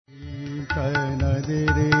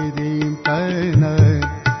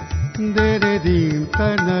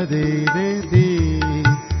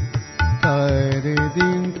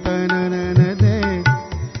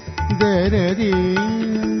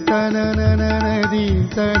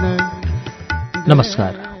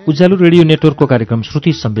नमस्कार। उज्यालो रेडियो नेटवर्कको कार्यक्रम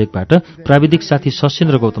श्रुति सम्वेकबाट प्राविधिक साथी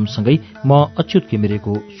सशेन्द्र गौतमसँगै म अच्युत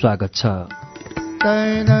घिमिरेको स्वागत छ।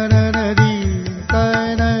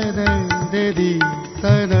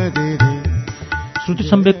 श्रुति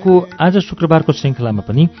सम्वेकको आज शुक्रबारको श्रृङ्खलामा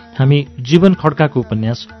पनि हामी जीवन खड्काको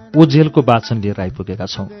उपन्यास ओझेलको वाचन लिएर आइपुगेका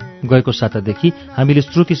छौं। गएको सातादेखि हामीले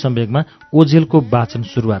श्रुति सम्वेकमा ओझेलको वाचन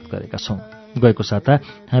सुरुवात गरेका छौं। गएको साता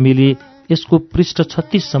हामीले यसको पृष्ठ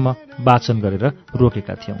 36 सम्म वाचन गरेर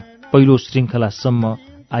रोकेका थियौं। पहिलो श्रृङ्खलासम्म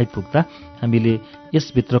आइपुग्दा हामीले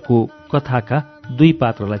यसभित्रको कथाका दुई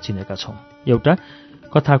पात्रलाई चिनेका छौं। एउटा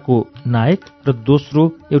कथाको नायक र दोस्रो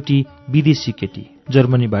एउटी विदेशी केटी,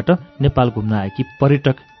 जर्मनीबाट नेपाल घुम्न आएकी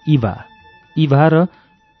पर्यटक इभा र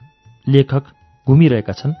लेखक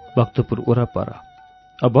घुमिरहेका छन् भक्तपुर वरपर।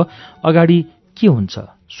 अब अगाडि के हुन्छ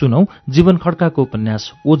सुनौ जीवन खड्काको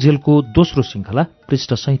उपन्यास ओझेलको दोस्रो श्रृङ्खला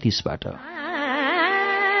पृष्ठ 37 बाट।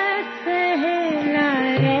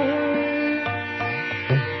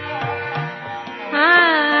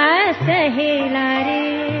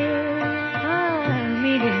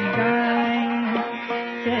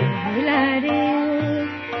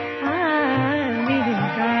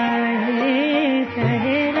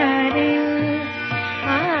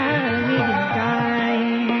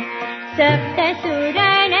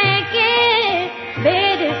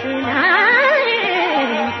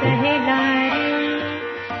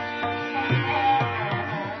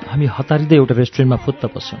 हामी हतारिँदै एउटा रेस्टुरेन्टमा फुत्त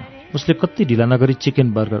पस्यौं। उसले कति ढिला नगरी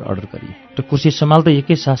चिकन बर्गर अर्डर गरी र कुर्सी सम्हाल्दै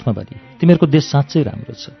एकै सासमा भनी, तिमीहरूको देश साँच्चै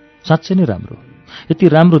राम्रो छ, साँच्चै नै राम्रो। यति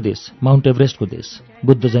राम्रो देश, माउन्ट एभरेस्टको देश,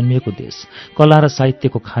 बुद्ध जन्मिएको देश, कला र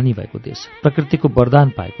साहित्यको खानी भएको देश, प्रकृतिको वरदान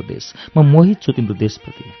पाएको देश। म मोहित छु तिम्रो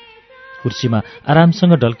देशप्रति। कुर्सीमा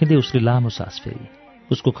आरामसँग ढल्किँदै उसले लामो सास फेरी।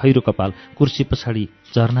 उसको खैरो कपाल कुर्सी पछाडि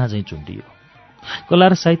झरना झैं चुन्डियो। कला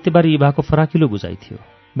र साहित्यबारे इभाको फराकिलो बुझाइ थियो।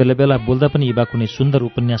 बेला बेला बोल्दा पनि इभा कुनै सुन्दर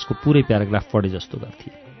उपन्यासको पूरै प्याराग्राफ पढे जस्तो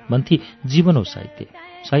गर्थे। भन्थे जीवन हो साहित्य,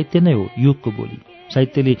 साहित्य नै हो युगको बोली।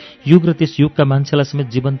 साहित्यले युग र त्यस युगका मान्छेलाई समेत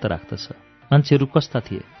जीवन्त राख्दछ। मान्छेहरू कस्ता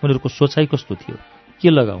थिए, उनीहरूको सोचाइ कस्तो थियो, के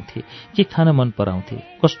लगाउँथे, के खान मन पराउँथे,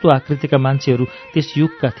 कस्तो आकृतिका मान्छेहरू त्यस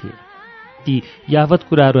युगका थिए, ती यावत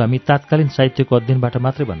कुराहरू हामी तात्कालीन साहित्यको अध्ययनबाट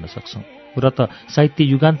मात्रै भन्न सक्छौं। र त साहित्य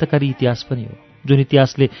युगान्तकारी इतिहास पनि हो, जुन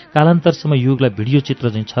इतिहासले कालान्तरसम्म युगलाई भिडियो चित्र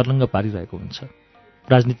झैं छर्लङ्ग पारिरहेको हुन्छ।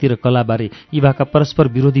 राजनीति र कलाबारे इभाका परस्पर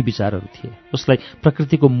विरोधी विचारहरू थिए। उसलाई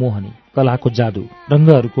प्रकृतिको मोहनी, कलाको जादु,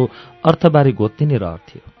 रङ्गहरूको अर्थबारे घोत्ने नै रहर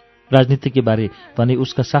थियो। राजनीतिकै बारे भने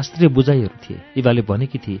उसका शास्त्रीय बुझाइहरू थिए। इभाले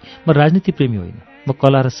भनेकी थिए, म राजनीति प्रेमी होइन, म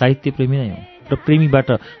कला र साहित्य प्रेमी नै हुँ र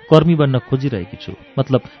प्रेमीबाट कर्मी बन्न खोजिरहेकी छु,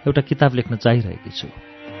 मतलब एउटा किताब लेख्न चाहिरहेकी छु।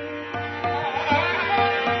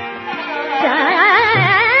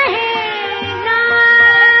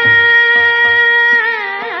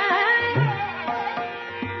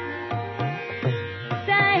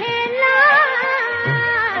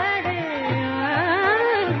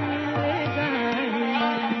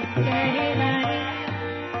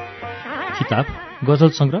 किताब, गजल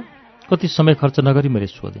संग्रह? कति समय खर्च नगरी मैले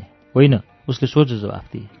सोधेँ। होइन, उसले सोझो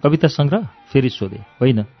जवाफ दिए। कविता संग्रह? फेरि सोधे।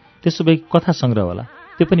 होइन। त्यसो भए कथा संग्रह होला?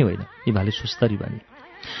 त्यो पनि होइन, इभाले सुस्तरी बानी।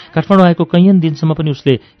 काठमाडौँ आएको कैयन दिनसम्म पनि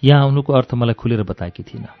उसले यहाँ आउनुको अर्थ मलाई खुलेर बताएकी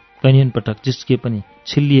थिइन। कैयन पटक जिस्किए पनि,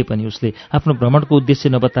 छिल्लिए पनि उसले आफ्नो भ्रमणको उद्देश्य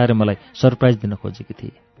नबताएर मलाई सरप्राइज दिन खोजेकी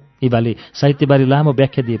थिए। इभाले साहित्यबारे लामो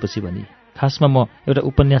व्याख्या दिएपछि भनी, खासमा म एउटा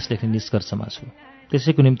उपन्यास लेख्ने निष्कर्षमा छु।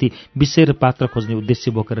 त्यसैको निम्ति विषय र पात्र खोज्ने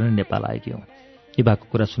उद्देश्य बोकेर नै नेपाल आएकी हुँ। इभाको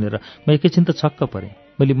कुरा सुनेर म एकैछिन त छक्क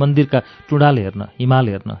परेँ। मैले मन्दिरका टुँडाल हेर्न, हिमाल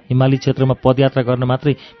हेर्न, हिमाली क्षेत्रमा पदयात्रा गर्न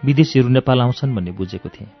मात्रै विदेशीहरू नेपाल आउँछन् भन्ने बुझेको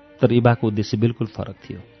थिएँ। तर इभाको उद्देश्य बिल्कुल फरक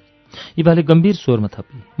थियो। इभाले गम्भीर स्वरमा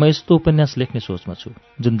थपी, म यस्तो उपन्यास लेख्ने सोचमा छु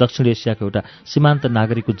जुन दक्षिण एसियाको एउटा सीमान्त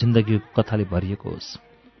नागरिकको जिन्दगीको कथाले भरिएको होस्।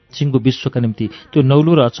 सिङ्गो विश्वका निम्ति त्यो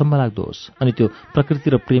नौलो र अचम्म लाग्दो होस्, अनि त्यो प्रकृति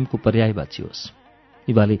र प्रेमको पर्यायवाची होस्।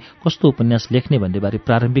 इभाले कस्तो उपन्यास लेख्ने भन्ने बारे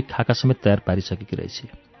प्रारम्भिक खाका समेत तयार पारिसकेकी रहेछ।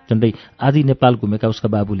 झण्डै आदि नेपाल घुमेका उसका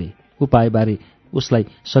बाबुले उपायबारे उसलाई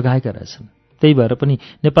सघाएका रहेछन्। त्यही भएर पनि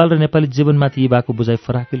नेपाल र नेपाली जीवनमाथि इभाको बुझाइ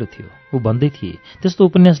फराकिलो थियो। ऊ भन्दै थिए, त्यस्तो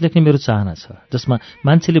उपन्यास लेख्ने मेरो चाहना छ जसमा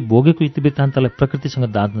मान्छेले भोगेको इतिवृत्तान्तलाई प्रकृतिसँग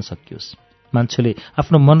दाँच्न सकियोस्। मान्छेले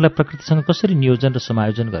आफ्नो मनलाई प्रकृतिसँग कसरी नियोजन र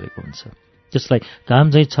समायोजन गरेको हुन्छ, त्यसलाई काम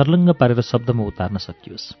झैं छर्लङ्ग पारेर शब्दमा उतार्न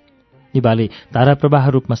सकियोस्। इभाले धाराप्रवाह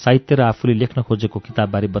रूपमा साहित्य र आफूले लेख्न खोजेको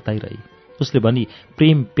किताबबारे बताइरहे। उसले भनी,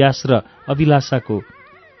 प्रेम, प्यास र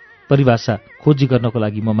परिभाषा खोजी गर्नको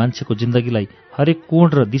लागि म मान्छेको जिन्दगीलाई हरेक कोण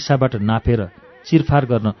र दिशाबाट नापेर चिरफार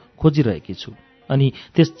गर्न खोजिरहेकी छु। अनि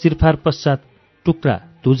त्यस चिरफार पश्चात टुक्रा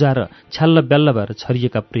धुजा र छ्याल्ल ब्याल्ल भएर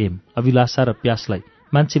छरिएका प्रेम, अभिलाषा र प्यासलाई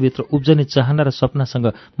मान्छेभित्र उब्जने चाहना र सपनासँग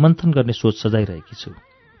मन्थन गर्ने सोच सजाइरहेकी छु।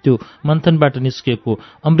 त्यो मन्थनबाट निस्किएको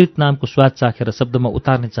अमृत नामको स्वाद चाखेर शब्दमा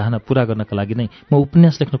उतार्ने चाहना पूरा गर्नका लागि नै म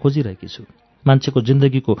उपन्यास लेख्न खोजिरहेकी छु। मान्छेको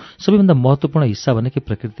जिन्दगीको सबैभन्दा महत्त्वपूर्ण हिस्सा भनेकै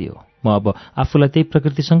प्रकृति हो। म अब आफूलाई त्यही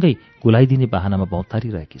प्रकृतिसँगै घुलाइदिने बाहनामा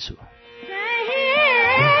भौँतारिरहेकी छु।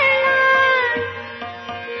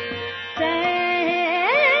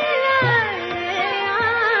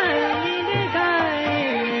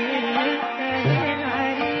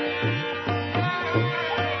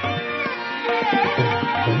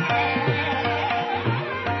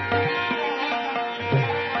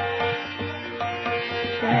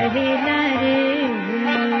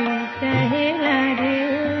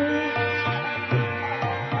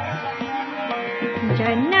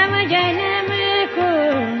 जन्म जन्म को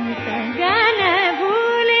संगन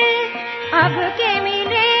भूले अब के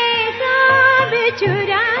मिले सब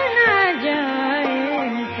चुराना जाए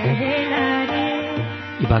कहला रे।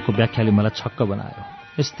 इभाको व्याख्याले मलाई छक्क बनायो।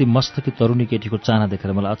 यस्तै मस्तकी तरुणी केटीको चाहना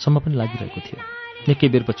देखेर मलाई अचम्म पनि लागिरहेको थियो। निकै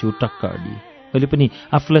बेरपछि ऊ टक्क अडिए। मैले पनि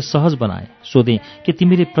आफूलाई सहज बनाएँ। सोधेँ, के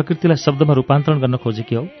तिमीले प्रकृतिलाई शब्दमा रूपान्तरण गर्न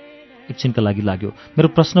खोजेकी हौ? एकछिनका लागि लाग्यो मेरो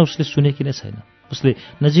प्रश्न उसले सुनेकी नै छैन। उसले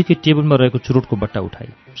नजिकै टेबलमा रहेको चुरोटको बट्टा उठाई,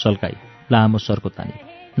 सल्काई, लामो सर्को तानी,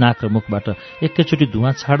 नाक र मुखबाट एकैचोटि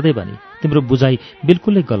धुवाँ छाड्दै भने, तिम्रो बुझाइ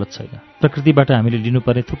बिल्कुलै गलत छैन। प्रकृतिबाट हामीले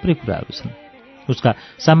लिनुपर्ने थुप्रै कुराहरू छन्। उसका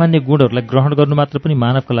सामान्य गुणहरूलाई ग्रहण गर्नु मात्र पनि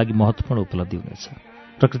मानवका लागि महत्त्वपूर्ण उपलब्धि हुनेछ।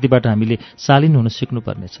 प्रकृतिबाट हामीले शालीन हुन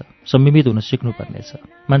सिक्नुपर्नेछ, संयमित हुन सिक्नुपर्नेछ।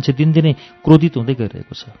 मान्छे दिनदिनै क्रोधित हुँदै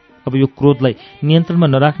गइरहेको छ। अब यो क्रोधलाई नियन्त्रणमा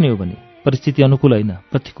नराख्ने हो भने परिस्थिति अनुकूल होइन,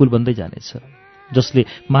 प्रतिकूल बन्दै जानेछ,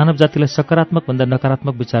 जसले मानव जातिलाई सकारात्मक भन्दा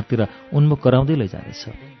नकारात्मक विचारतिर उन्मुख गराउँदै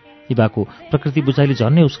लैजानेछ। इभाको प्रकृति बुझाइले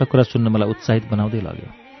झन्नै उसका कुरा सुन्न मलाई उत्साहित बनाउँदै लग्यो।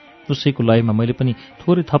 उसैको लयमा मैले पनि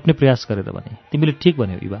थोरै थप्ने प्रयास गरेर भने, तिमीले ठिक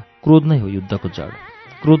भन्यौ इभा, क्रोध नै हो युद्धको जड,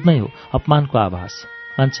 क्रोध नै हो अपमानको आभास।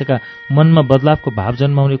 मान्छेका मनमा बदलावको भाव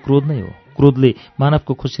जन्माउने क्रोध नै हो। क्रोधले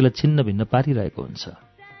मानवको खुसीलाई छिन्न भिन्न पारिरहेको हुन्छ।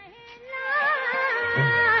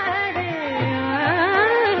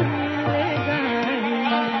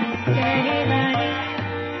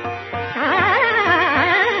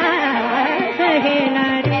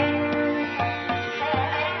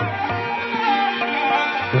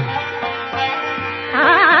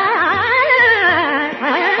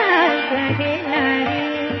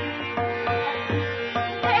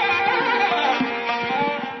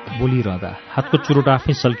 बोलिरहँदा हातको चुरोट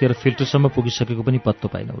आफै सल्किएर फिल्टरसम्म पुगिसकेको पनि पत्तो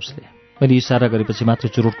पाइन उसले। मैले इसारा गरेपछि मात्र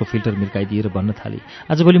चुरोटको फिल्टर मिर्काइदिएर भन्न थाले,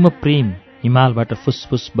 आजभोलि म प्रेम हिमालबाट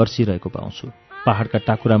फुसफुस बर्सिरहेको पाउँछु। पहाडका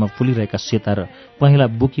टाकुरामा फुलिरहेका सेता र पहेँला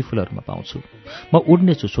बुकी फुलहरूमा पाउँछु। म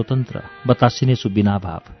उड्नेछु स्वतन्त्र, बतासिनेछु बिना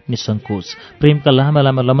भाव, निसङ्कोच, प्रेमका लामा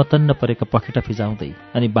लामा लमतन्न परेका पखेटा फिजाउँदै,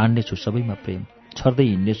 अनि बाँड्नेछु सबैमा प्रेम, छर्दै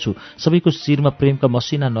हिँड्नेछु सबैको शिरमा प्रेमका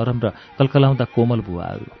मसिना नरम र कलकलाउँदा कोमल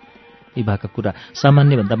भुवाहरू। इभाका कुरा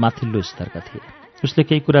सामान्यभन्दा माथिल्लो स्तरका थिए। उसले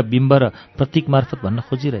केही कुरा बिम्ब र प्रतीक मार्फत भन्न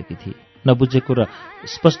खोजिरहेकी थिए। नबुझेको र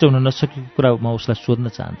स्पष्ट हुन नसकेको कुरा म उसलाई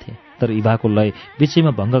सोध्न चाहन्थेँ, तर इभाको लय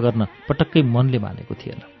बिचैमा भङ्ग गर्न पटक्कै मनले मानेको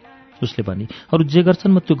थिएन। उसले भनी, अरू जे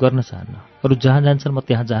गर्छन् म त्यो गर्न चाहन्न, अरू जहाँ जान्छन् म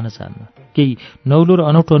त्यहाँ जान चाहन्न। केही नौलो र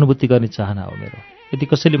अनौठो अनुभूति गर्ने चाहना हो मेरो। यदि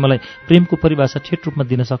कसैले मलाई प्रेमको परिभाषा ठेट रूपमा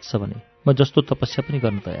दिन सक्छ भने म जस्तो तपस्या पनि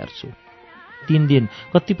गर्न तयार छु। 3 दिन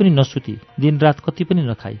कति पनि नसुती, दिनरात कति पनि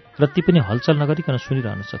नखाई, रत्ति पनि हलचल नगरिकन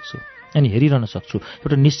सुनिरहन सक्छु अनि हेरिरहन सक्छु,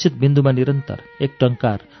 एउटा निश्चित बिन्दुमा निरन्तर एक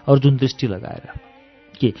टङ्कार अर्जुन दृष्टि लगाएर।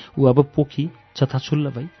 के ऊ अब पोखी छथाछुल्ल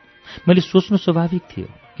भई? मैले सोच्नु स्वाभाविक थियो,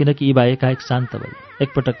 किनकि इभा एकाएक शान्त भई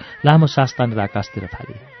एकपटक लामो सास तानेर आकाशतिर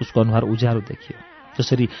फाले। उसको अनुहार उज्यालो देखियो।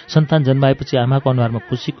 जसरी सन्तान जन्माएपछि आमाको अनुहारमा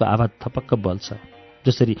खुसीको आभा थपक्क बल्छ,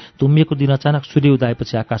 जसरी तुम्मिएको दिन अचानक सूर्य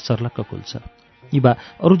उदाएपछि आकाश सर्लक्क खुल्छ।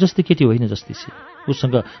 इभा अरू जस्तै केटी होइन जस्तै छ।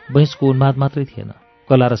 उसँग बहसको उन्माद मात्रै थिएन,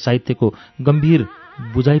 कला र साहित्यको गम्भीर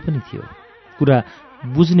बुझाइ पनि थियो। कुरा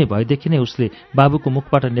बुझ्ने भएदेखि नै उसले बाबुको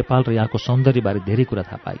मुखबाट नेपाल र यहाँको सौन्दर्यबारे धेरै कुरा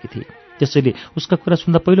थाहा पाएकी थिए। त्यसैले उसका कुरा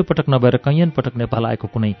सुन्दा पहिलो पटक नभएर कैयन पटक नेपाल आएको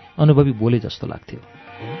कुनै अनुभवी बोले जस्तो लाग्थ्यो।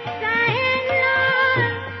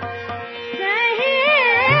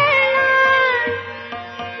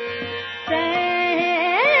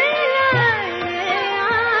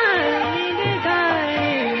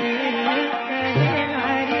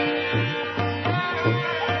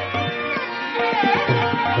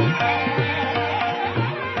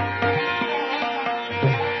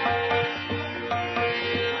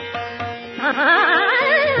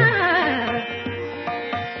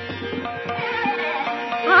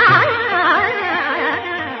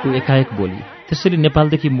 ऊ एकाएक बोली। त्यसरी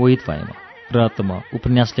नेपालदेखि मोहित भएँ म र त म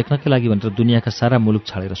उपन्यास लेख्नकै लागि भनेर दुनियाँका सारा मुलुक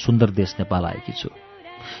छाडेर सुन्दर देश नेपाल आएकी छु।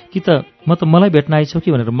 कि त मलाई भेट्न आइछौ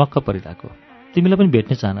कि भनेर मक्क परिरहेको। तिमीलाई पनि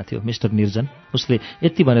भेट्ने चाहना थियो मिस्टर निर्जन। उसले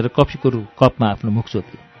यति भनेर कफीको कपमा आफ्नो मुख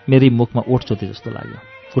जोती। मेरै मुखमा ओठ जोते जस्तो लाग्यो।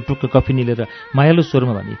 फुटुक्क कफी निलेर मायालु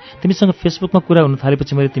स्वरमा भने, तिमीसँग फेसबुकमा कुरा हुन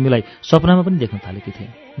थालेपछि मैले तिमीलाई सपनामा पनि देख्न थालेकी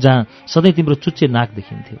थिएँ, जहाँ सधैँ तिम्रो चुच्चे नाक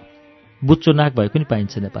देखिन्थ्यो। बुच्चो नाक भएको नि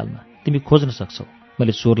पाइन्छ नेपालमा, तिमी खोज्न सक्छौ।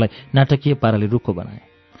 मैले स्वरलाई नाटकीय पाराले रुखो बनाएँ।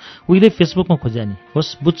 उहिले फेसबुकमा खोज्या नि,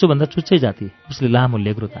 होस् बुच्चोभन्दा चुच्चै जाति। उसले लामो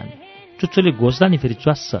लेग्रो ताने। चुच्चोले घोच्ला नि फेरि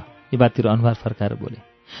च्वास्स। यी बाततिर अनुहार फर्काएर बोले,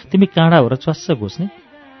 तिमी काँडा हो र च्वास्स घोच्ने?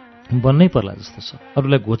 बन्नै पर्ला जस्तो छ।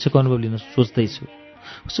 अरूलाई घोचेको अनुभव लिन सोच्दैछु।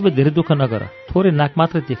 उसो भए धेरै दुःख नगर, थोरै नाक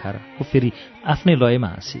मात्रै देखाएर। ऊ फेरि आफ्नै लयमा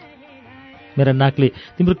हाँसी। मेरा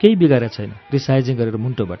नाकले तिम्रो केही बिगारेको छैन, रिसाइजिङ गरेर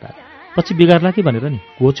मुन्टो बटाए। पछि बिगार्ला कि भनेर नि,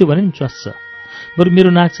 घोच्यो भने नि च्वास्स। बरु मेरो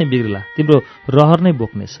नाक चाहिँ बिग्रला, तिम्रो रहर नै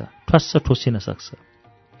बोक्नेछ, ठ्वास्स ठोसिन सक्छ।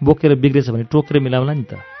 बोकेर बिग्रेछ भने टोकेर मिलाउला नि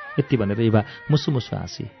त। यति भनेर इभा मुसु मुसु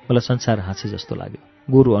हाँसी। मलाई संसार हाँसे जस्तो लाग्यो।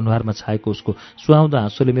 गोरु अनुहारमा छाएको उसको सुहाउँदो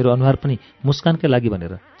हाँसोले मेरो अनुहार पनि मुस्कानकै लागि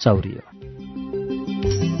भनेर चाउरियो।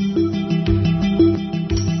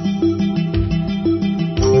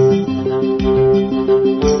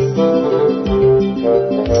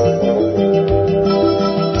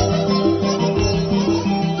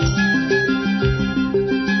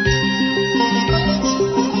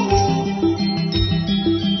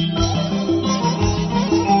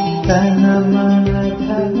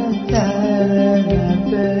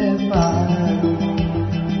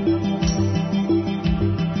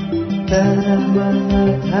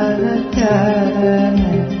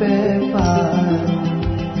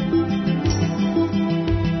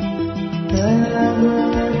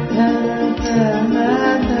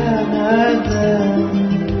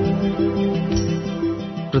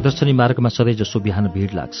 प्रदर्शनी मार्गमा सधैँजसो बिहान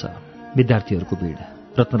भिड लाग्छ। विद्यार्थीहरूको भिड।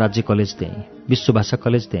 रत्नराज्य कलेज त्यहीँ, विश्वभाषा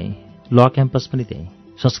कलेज त्यहीँ, ल क्याम्पस पनि त्यहीँ,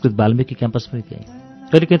 संस्कृत वाल्मीकि क्याम्पस पनि त्यहीँ।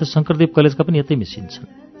 कहिलेकाहीँ त शङ्करदेव कलेजका पनि यतै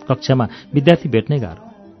मिसिन्छन्। कक्षामा विद्यार्थी भेट्नै गाह्रो।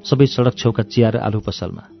 सबै सडक छेउका चिया र आलु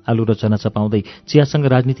पसलमा आलु र चना चपाउँदै चियासँग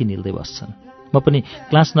राजनीति निल्दै बस्छन्। म पनि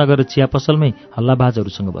क्लास नगरेर चिया पसलमै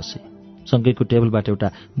हल्लाबाजहरूसँग बसेँ। सँगैको टेबलबाट एउटा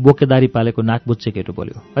बोकेदारी पालेको नाकबुच्चे केटो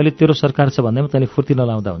बोल्यो, अहिले तेरो सरकार छ भन्दैमा तैँले फुर्ती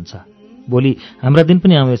नलाउँदा हुन्छ। भोलि हाम्रा दिन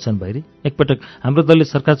पनि आउनेछन् भैरी। एकपटक हाम्रो दलले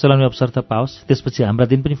सरकार चलाउने अवसर त पाओस्, त्यसपछि हाम्रा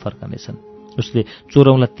दिन पनि फर्कनेछन्। उसले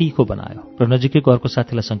चोरौँलाई तीखो बनायो र नजिकैको अर्को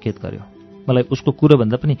साथीलाई सङ्केत गर्यो। मलाई उसको कुरो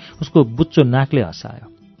भन्दा पनि उसको बुच्चो नाकले हँसायो।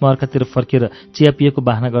 म अर्कातिर फर्केर चिया पिएको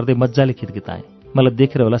बाहना गर्दै मजाले खिर्किताएँ। मलाई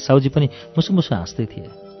देखेर होला साउजी पनि मुसु मुसु हाँस्दै थिए।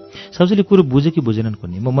 साउजीले कुरो बुझे कि बुझेनन्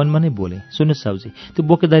कुनै, म मनमा नै बोलेँ, सुन्नु साउजी, त्यो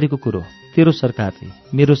बोकेदारीको कुरो तेरो सरकार रे,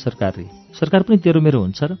 मेरो सरकार रे। सरकार पनि तेरो मेरो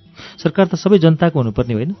हुन्छ र? सरकार त सबै जनताको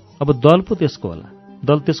हुनुपर्ने होइन? अब दल पो त्यसको होला।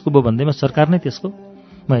 दल त्यसको भयो भन्दैमा सरकार नै त्यसको?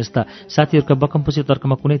 म यस्ता साथीहरूका बकमपुसी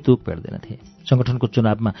तर्कमा कुनै तुक भेट्दैन थिएँ। सङ्गठनको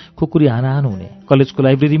चुनावमा खुकुरी हानाहान हुने, कलेजको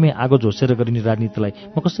लाइब्रेरीमै आगो झोसेर गरिने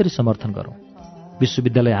राजनीतिलाई म कसरी समर्थन गरौँ?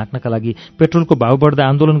 विश्वविद्यालय हाँक्नका लागि पेट्रोलको भाव बढ्दा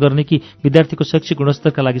आन्दोलन गर्ने कि विद्यार्थीको शैक्षिक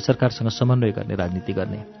गुणस्तरका लागि सरकारसँग समन्वय गर्ने राजनीति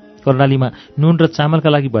गर्ने? कर्णालीमा नुन र चामलका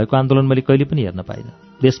लागि भएको आन्दोलन मैले कहिले पनि हेर्न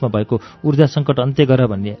पाइनँ। देशमा भएको ऊर्जा सङ्कट अन्त्य गर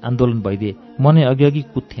भन्ने आन्दोलन भइदिए मनै अघि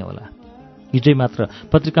कुद्थेँ होला। हिजै मात्र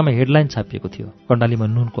पत्रिकामा हेडलाइन छापिएको थियो, कर्णालीमा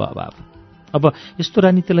नुनको अभाव। अब यस्तो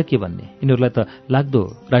राजनीतिलाई के भन्ने? यिनीहरूलाई त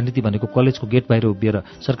लाग्दो राजनीति भनेको कलेजको गेट बाहिर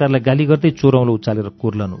उभिएर सरकारलाई गाली गर्दै चोरौँलो उचालेर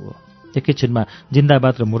कोर्लनु हो। एकैछिनमा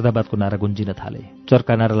जिन्दाबाद र मुर्दाबादको नारा गुन्जिन थाले।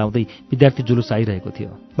 चर्का नारा लाउँदै विद्यार्थी जुलुस आइरहेको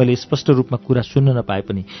थियो। मैले स्पष्ट रूपमा कुरा सुन्न नपाए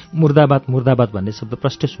पनि मुर्दाबाद मुर्दाबाद भन्ने शब्द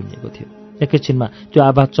प्रष्ट सुनिएको थियो। एकैछिनमा त्यो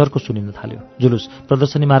आवाज चर्को सुनिन थाल्यो। जुलुस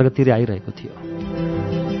प्रदर्शनी मार्गतिर आइरहेको थियो।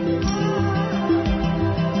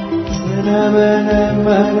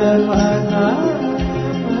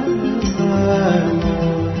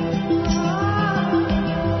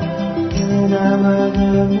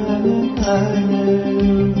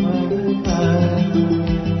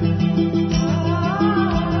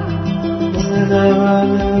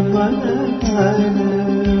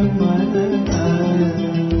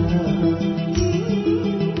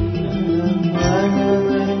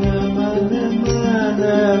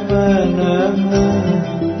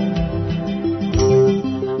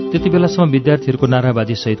 त्यति बेलासम्म विद्यार्थीहरूको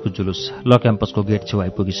नाराबाजी सहितको जुलुस ल क्याम्पसको गेट छेउ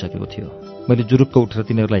आइपुगिसकेको थियो। मैले जुरुक्क उठेर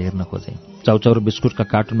तिनीहरूलाई हेर्न खोजेँ। चाउचाउ र बिस्कुटका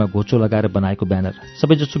कार्टुनमा घोचो लगाएर बनाएको ब्यानर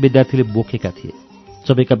सबैजसो विद्यार्थीले बोकेका थिए।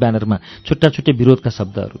 सबैका ब्यानरमा छुट्टा छुट्टै विरोधका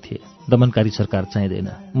शब्दहरू थिए। दमनकारी सरकार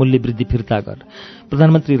चाहिँदैन, मूल्य वृद्धि फिर्ता गर,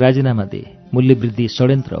 प्रधानमन्त्री राजीनामा दे, मूल्य वृद्धि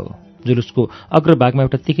षड्यन्त्र हो। जुलुसको अग्रभागमा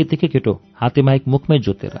एउटा तिखे तिखे केटो हातेमाइक मुखमै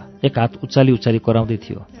जोतेर एक हात उचाली उचाली कराउँदै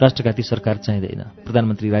थियो, राष्ट्रघाती सरकार चाहिँदैन,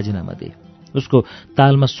 प्रधानमन्त्री राजीनामा दे। उसको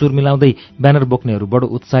तालमा सुर मिलाउँदै ब्यानर बोक्नेहरू बडो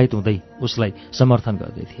उत्साहित हुँदै उसलाई समर्थन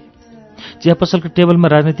गर्दै थिए। चिया पसलको टेबलमा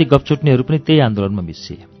राजनीतिक गफचुट्नेहरू पनि त्यही आन्दोलनमा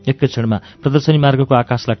मिसिए। एकै क्षणमा प्रदर्शनी मार्गको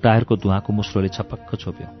आकाशलाई टायरको धुवाँको मुस्रोले छपक्क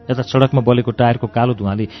छोप्यो। यता सडकमा बलेको टायरको कालो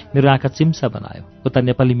धुवाँले मेरो आँखा चिम्सा बनायो। उता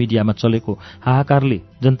नेपाली मिडियामा चलेको हाहाकारले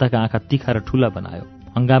जनताका आँखा तिखा र ठूला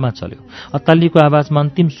बनायो। हंगामा चल्यो। अत्तालिएको आवाजमा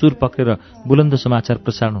अन्तिम सुर पक्रेर बुलन्द समाचार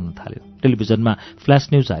प्रसारण हुन थाल्यो। टेलिभिजनमा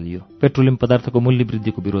फ्ल्यास न्यूज हालियो। पेट्रोलियम पदार्थको मूल्य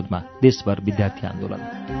वृद्धिको विरोधमा देशभर विद्यार्थी आन्दोलन।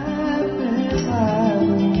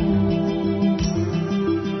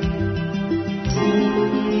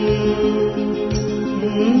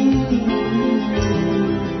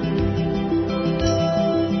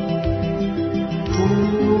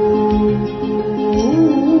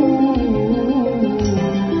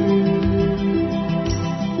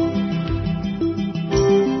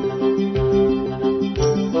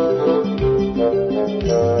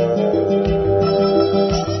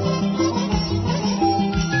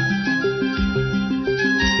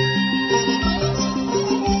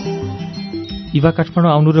 इभा काठमाडौँ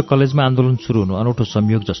आउनु र कलेजमा आन्दोलन सुरु हुनु अनौठो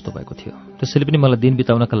संयोग जस्तो भएको थियो। त्यसैले पनि मलाई दिन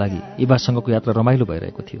बिताउनका लागि इभासँगको यात्रा रमाइलो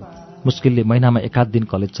भइरहेको थियो। मुस्किलले महिनामा एकाध दिन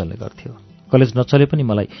कलेज चल्ने गर्थ्यो। कलेज नचले पनि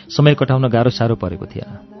मलाई समय कटाउन गाह्रो साह्रो परेको थिएन।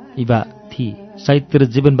 इभा थिए, साहित्य र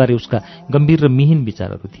जीवनबारे उसका गम्भीर र मिहिन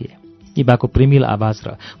विचारहरू थिए। इभाको प्रेमिल आवाज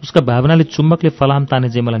र उसका भावनाले चुम्बकले फलाम ताने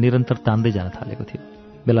जे मलाई निरन्तर तान्दै जान थालेको थियो।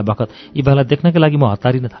 बेला बखत इभालाई देख्नका लागि म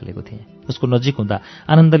हतारिन थालेको थिएँ। उसको नजिक हुँदा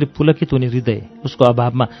आनन्दले पुलकित हुने हृदय उसको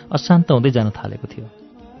अभावमा अशान्त हुँदै जान थालेको थियो।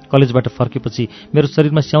 कलेजबाट फर्केपछि मेरो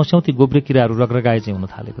शरीरमा स्याउस्याउती गोब्रे किराहरू रगरगाए चाहिँ हुन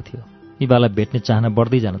थालेको थियो। इभालाई भेट्ने चाहना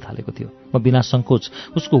बढ्दै जान थालेको थियो। म बिना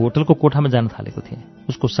सङ्कोच उसको होटलको कोठामा जान थालेको थिएँ।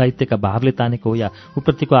 उसको साहित्यका भावले तानेको हो या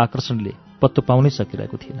उप्रतिको आकर्षणले पत्तो पाउनै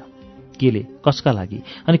सकिरहेको थिएन। केले, कसका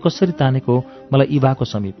लागि अनि कसरी तानेको हो मलाई इभाको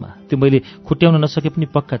समीपमा त्यो मैले खुट्याउन नसके पनि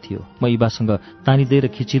पक्का थियो। म इभासँग तानिँदै र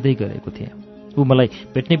खिचिँदै गरेको थिएँ। ऊ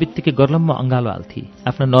मलाई भेट्ने बित्तिकै गर्लममा अँगालो हाल्थे।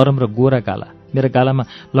 आफ्ना नरम र गोरा गाला मेरा गालामा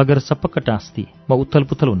लगेर सपक्क टाँस्थे। म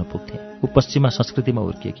उथलपुथल हुन पुग्थेँ। ऊ पश्चिमा संस्कृतिमा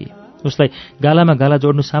हुर्किएकी। उसलाई गालामा गाला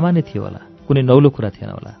जोड्नु सामान्य थियो होला, कुनै नौलो कुरा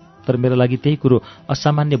थिएन होला। तर मेरो लागि त्यही कुरो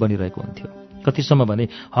असामान्य बनिरहेको हुन्थ्यो। कतिसम्म भने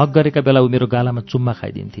हक गरेका बेला ऊ मेरो गालामा चुम्मा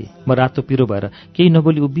खाइदिन्थे। म रातो पिरो भएर केही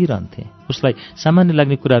नबोली उभिरहन्थेँ। उसलाई सामान्य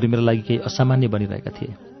लाग्ने कुराहरू मेरो लागि केही असामान्य बनिरहेका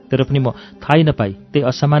थिए। तर पनि म थाहै नपाई त्यही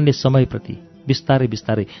असामान्य समयप्रति बिस्तारै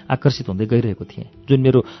बिस्तारै आकर्षित हुँदै गइरहेको थिएँ, जुन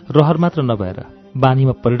मेरो रहर मात्र नभएर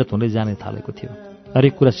बानीमा परिणत हुँदै जाने थालेको थियो।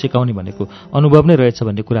 हरेक कुरा सिकाउने भनेको अनुभव नै रहेछ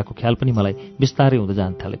भन्ने कुराको ख्याल पनि मलाई बिस्तारै हुँदै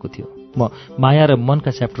जान थालेको थियो। म माया र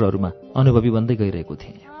मनका च्याप्टरहरूमा अनुभवी बन्दै गइरहेको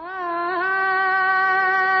थिएँ।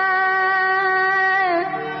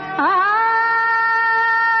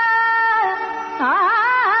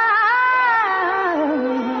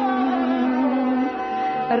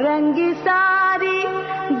 रंगी सारी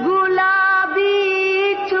गुलाबी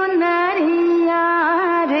चुनरिया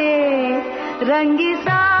रे, रंगी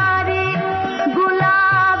सारी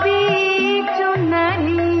गुलाबी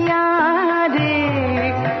चुनरिया रे,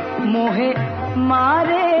 मोहे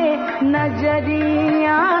मारे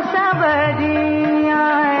नजरिया सबरिया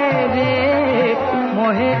रे,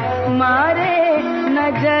 मोहे मारे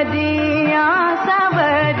नजरिया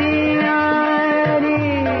सबरिया रे।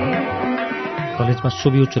 कलेजमा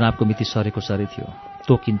सोभियो चुनावको मिति सरेको सरै थियो,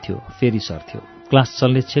 तोकिन्थ्यो, फेरि सर्थ्यो। क्लास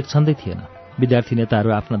चल्ने छेक छँदै थिएन। विद्यार्थी नेताहरू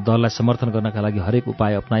आफ्ना दललाई समर्थन गर्नका लागि हरेक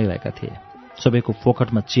उपाय अपनाइरहेका थिए। सबैको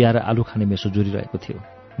फोकटमा चिया र आलु खाने मेसो जुरिरहेको थियो।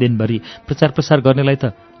 दिनभरि प्रचार प्रसार गर्नेलाई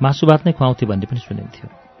त मासु भात नै खुवाउँथे भन्ने पनि सुनिन्थ्यो।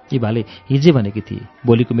 इभाले हिजै भनेकी थिए,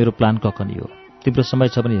 भोलिको मेरो प्लान ककनी हो, तिम्रो समय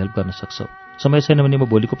छ भने हेल्प गर्न सक्छौ, समय छैन भने म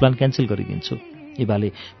भोलिको प्लान क्यान्सल गरिदिन्छु।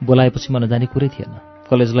 इभाले बोलाएपछि म नजाने कुरै थिएन।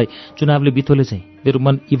 कलेजलाई चुनावले बिथोले चाहिँ मेरो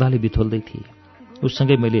मन इभाले बिथोल्दै थिए।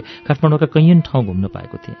 उससँगै मैले काठमाडौँका कैयन ठाउँ घुम्न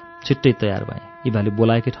पाएको थिएँ। छिट्टै तयार भएँ। इभाले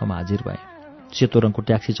बोलाएकै ठाउँमा हाजिर भएँ। सेतो रङको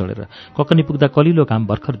ट्याक्सी चढेर ककनी पुग्दा कलिलो घाम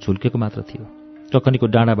भर्खर झुल्केको मात्र थियो। ककनीको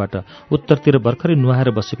डाँडाबाट उत्तरतिर भर्खरै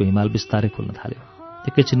नुहाएर बसेको हिमाल बिस्तारै खुल्न थाल्यो।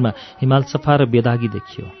 एकैछिनमा हिमाल सफा र बेदागी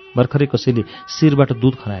देखियो, भर्खरै कसैले शिरबाट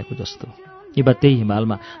दुध खनाएको जस्तो। इभा त्यही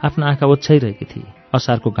हिमालमा आफ्ना आँखा ओछ्याइरहेकी थिए।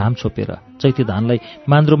 असारको घाम छोपेर चैते धानलाई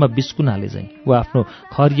मान्द्रोमा बिस्कुन हाले झैँ वा आफ्नो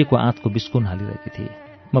खरिएको आँतको बिस्कुन हालिरहेकी थिए।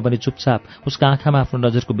 म पनि चुपचाप उसका आँखामा आफ्नो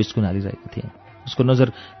नजरको बिस्कुन हालिरहेको थिएँ। उसको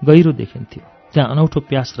नजर गहिरो देखिन्थ्यो, त्यहाँ अनौठो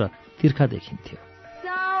प्यास र तिर्खा देखिन्थ्यो।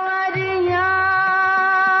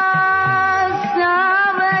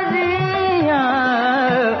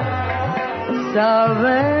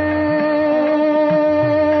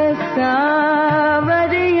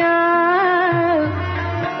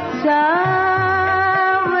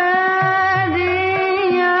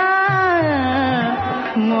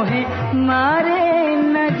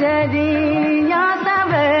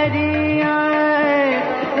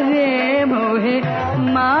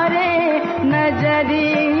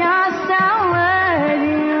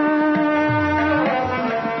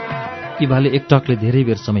 इभाले एकटकले धेरै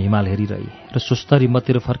बेरसम्म हिमाल हेरिरही र सुस्तरी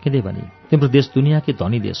मतिर फर्किँदै भनी, तिम्रो देश दुनियाँकै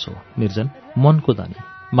धनी देश हो निर्जन, मनको धनी,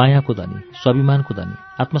 मायाको धनी, स्वाभिमानको धनी,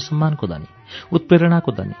 आत्मसम्मानको धनी,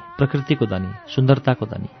 उत्प्रेरणाको धनी, प्रकृतिको धनी, सुन्दरताको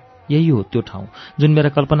धनी। यही हो त्यो ठाउँ जुन मेरा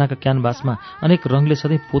कल्पनाका क्यानभासमा अनेक रङले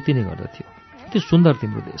सधैँ पोतिने गर्दथ्यो। त्यो सुन्दर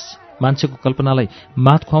तिम्रो देश, मान्छेको कल्पनालाई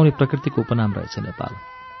मात खुवाउने प्रकृतिको उपनाम रहेछ नेपाल।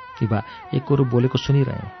 इभा एकरो बोलेको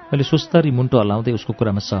सुनिरहे। मैले सुस्तरी मुन्टो हल्लाउँदै उसको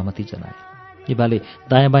कुरामा सहमति जनाएँ। इभाले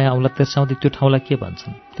दायाँ बायाँ औँला तेर्साउँदै त्यो ठाउँलाई के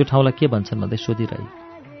भन्छन् भन्दै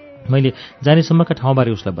सोधिरहे। मैले जानेसम्मका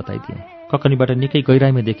ठाउँबारे उसलाई बताइदिएँ। ककनीबाट निकै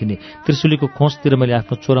गहिराइमा देखिने त्रिशुलीको खोजतिर मैले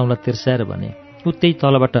आफ्नो चोराउला तिर्स्याएर भने, ऊ त्यही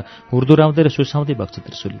तलबाट हुर्दुराउँदै र सुसाउँदै बग्छ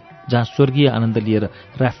त्रिशुली, जहाँ स्वर्गीय आनन्द लिएर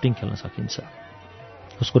राफ्टिङ खेल्न सकिन्छ।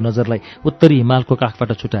 उसको नजरलाई उत्तरी हिमालको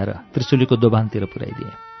काखबाट छुटाएर त्रिशुलीको दोभानतिर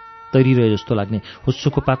पुर्याइदिएँ। तैरिरहे जस्तो लाग्ने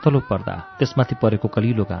हुस्सुको पातलो पर्दा, त्यसमाथि परेको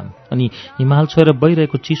कलिलो घाम, अनि हिमाल छोएर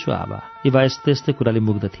बहिरहेको चिसो हावा। इभा यस्तै यस्तै कुराले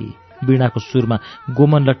मुग्ध थिए। वीणाको सुरमा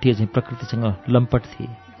गोमन लट्टिए झैँ प्रकृतिसँग लम्पट थिए।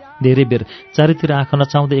 धेरै बेर चारैतिर आँखा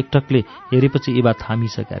नचाउँदै एकटकले हेरेपछि इभा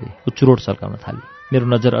थामिसक्या रे। ऊ चुरोट सल्काउन थाली। मेरो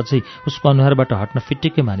नजर अझै उसको अनुहारबाट हट्न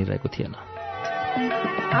फिट्टिकै मानिरहेको थिएन।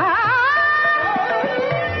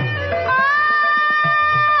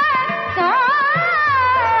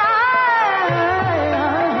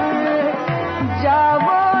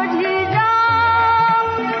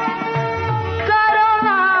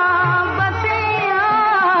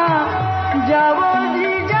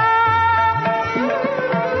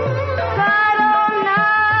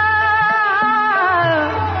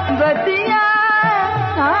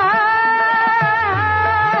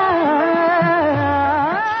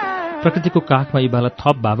 प्रकृतिको काखमा इभालाई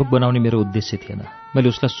थप भावुक बनाउने मेरो उद्देश्य थिएन। मैले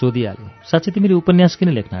उसलाई सोधिहालेँ, साँच्चै तिमीले उपन्यास किन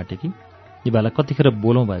लेख्न आँटेकी? इभालाई कतिखेर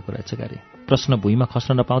बोलौँ भएको रहेछ गारे। प्रश्न भुइँमा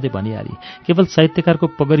खस्न नपाउँदै भनिहाली, केवल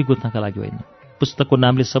साहित्यकारको पगरी गुत्नका लागि होइन, पुस्तकको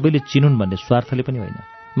नामले सबैले चिनुन् भन्ने स्वार्थले पनि होइन।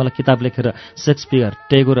 मलाई किताब लेखेर शेक्सपियर,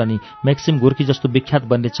 टेगोर अनि मैक्सिम गोर्की जस्तो विख्यात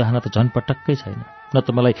बन्ने चाहना त झन् पटक्कै छैन। न त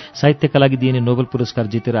मलाई साहित्यका लागि दिइने नोबेल पुरस्कार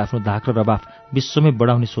जितेर आफ्नो धाक र रबाफ विश्वमै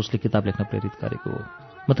बढाउने सोचले किताब लेख्न प्रेरित गरेको हो।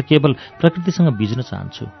 म त केवल प्रकृतिसँग भिज्न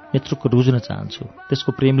चाहन्छु, नेतृत्व रुझ्न चाहन्छु,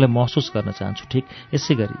 त्यसको प्रेमलाई महसुस गर्न चाहन्छु। ठिक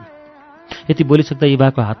यसै गरी यति बोलिसक्दा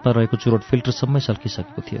इभाको हातमा रहेको चुरोट फिल्टरसम्मै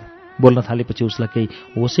सल्किसकेको थियो। बोल्न थालेपछि उसलाई केही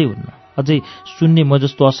होसै हुन्न। अझै सुन्ने म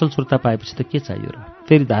जस्तो असल श्रोता पाएपछि त के चाहियो र?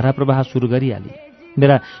 फेरि धारा प्रवाह सुरु गरिहाली।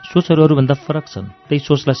 मेरा सोचहरू अरूभन्दा फरक छन्। त्यही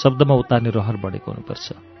सोचलाई शब्दमा उतार्ने रहर बढेको हुनुपर्छ।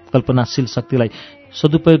 कल्पनाशील शक्तिलाई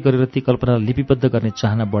सदुपयोग गरेर ती कल्पनालाई लिपिबद्ध गर्ने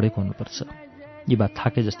चाहना बढेको हुनुपर्छ। यी बात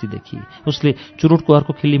थाके जस्ती देखी। उसले चुरोटको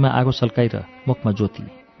अर्को खिल्लीमा आगो सल्काएर मुखमा ज्योति।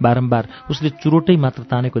 बारम्बार उसले चुरोटै मात्र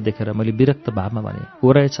तानेको देखेर मैले विरक्त भावमा भने,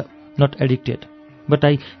 हो रहेछ, not addicted, but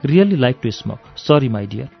I really like to smoke, sorry my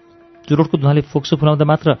dear. चुरोटको धुवाले फोक्सो फुलाउँदा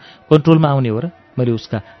मात्र कन्ट्रोलमा आउने हो र? मैले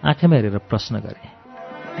उसका आँखामा हेरेर प्रश्न गरेँ।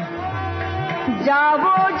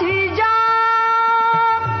 जाओ जी जाओ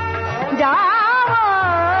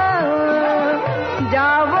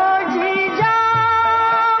जी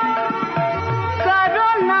करो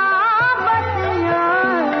ना बतिया,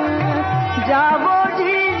 जाओ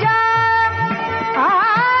जी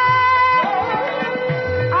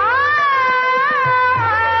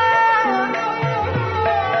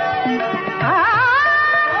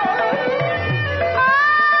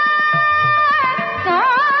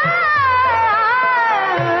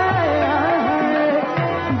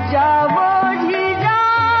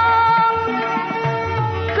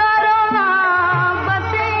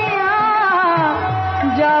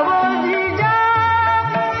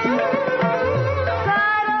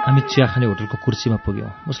हामी चिया खाने होटलको कुर्सीमा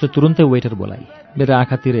पुग्यौँ। उसले तुरुन्तै वेटर बोलाई। मेरो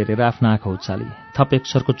आँखातिर हेरेर आफ्नो आँखा उचाली थप एक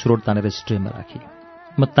सरको चुरोट तानेर स्ट्रेमा राखी।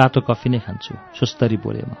 म तातो कफी नै खान्छु, सुस्तरी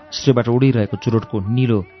बोले म। स्ट्रेबाट उडिरहेको चुरोटको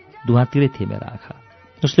निलो धुवाँतिरै थिए मेरा आँखा।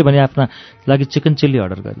 उसले भने आफ्ना लागि चिकन चिल्ली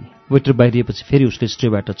अर्डर गरी। वेटर बाहिरिएपछि फेरि उसले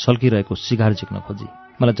स्ट्रेबाट छल्किरहेको सिगार झिक्न खोजी।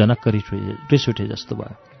 मलाई झनक्क रिस उठे जस्तो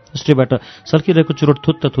भयो। स्ट्रेबाट सल्किरहेको चुरोट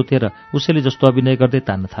थुत्त थुतेर उसैले जस्तो अभिनय गर्दै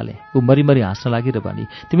तान्न थाले। ऊ मरिमरि हाँस्न लागि र भनी,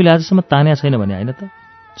 तिमीले आजसम्म तान्या छैन भने होइन त?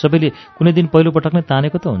 सबैले कुनै दिन पहिलोपटक नै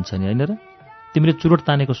तानेको त हुन्छ नि, होइन र? तिमीले चुरोट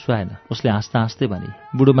तानेको सुहाएन। उसले हाँस्दा हाँस्दै भने,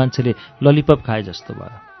 बुढो मान्छेले ललिपप खाए जस्तो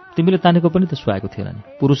भयो। तिमीले तानेको पनि त सुहाएको थिएन नि,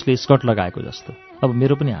 पुरुषले स्कर्ट लगाएको जस्तो। अब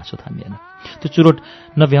मेरो पनि हाँसो थामिएन। त्यो चुरोट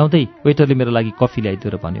नभ्याउँदै वेटरले मेरो लागि कफी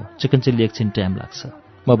ल्याइदिएर भन्यो, चिकन चिल्ली एकछिन टाइम लाग्छ।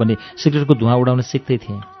 म भने सिगरेटको धुवाँ उडाउन सिक्दै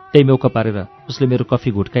थिएँ। त्यही मौका पारेर उसले मेरो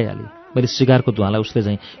कफी घुट्काइहाले। मैले सिगारको धुवाँलाई उसले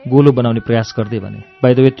चाहिँ गोलो बनाउने प्रयास गर्दै भने,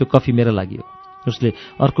 बाइ द वे त्यो कफी मेरो लागि हो। उसले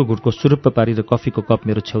अर्को घुटको सुरुप्प पारेर कफीको कप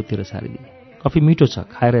मेरो छेउतिर सारिदिए। कफी मिठो छ,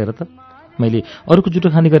 खाएर हेर त। मैले अरूको जुठो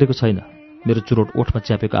खाने गरेको छैन। मेरो चुरोट ओठमा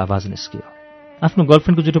च्यापेको आवाज निस्कियो। आफ्नो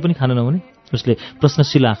गर्लफ्रेन्डको जुठो पनि खान नहुने? उसले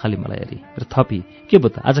प्रश्नशील आँखाले मलाई हेरी र थपी, के भयो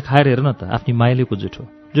त, आज खाएर हेर न त, आफ्नी मायालेको जुठो।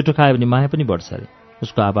 जुठो खायो भने माया पनि बढ्छ अरे।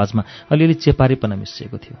 उसको आवाजमा अलिअलि चेपारेपना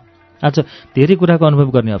मिसिएको थियो। आज धेरै कुराको अनुभव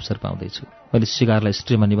गर्ने अवसर पाउँदैछु। मैले सिगारलाई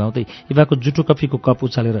स्ट्रेमा निभाउँदै इभाको जुटो कफीको कप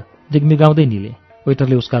उचालेर दिगमिगाउँदै निले।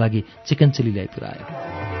 वेटरले उसका लागि चिकन चिल्ली ल्याइपुर्यायो।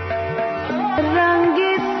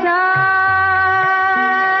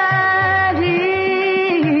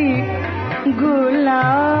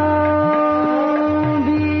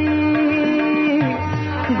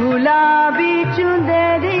 गुलाबी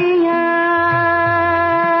चुंदरिया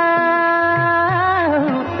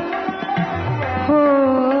हो।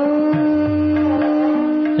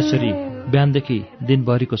 यसरी बिहानदेखि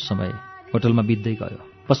दिनभरिको समय होटलमा बित्दै गयो।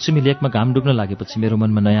 पश्चिमी लेकमा घाम डुब्न लागेपछि मेरो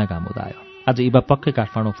मनमा नयाँ घाम उदायो। आज इभा पक्कै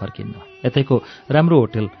काठमाडौँ फर्किन्न। यतैको राम्रो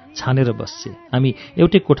होटल छानेर बस्छे। हामी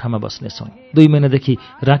एउटै कोठामा बस्नेछौँ। 2 महिनादेखि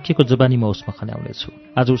राखिएको जवानी म उसमा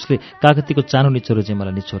खन्याउनेछु। आज उसले कागतीको चानो निचोरो चाहिँ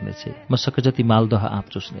मलाई निचोर्नेछ। म सके जति मालदह आँप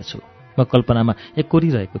चुस्नेछु। म कल्पनामा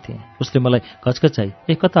कोरिरहेको थिएँ। उसले मलाई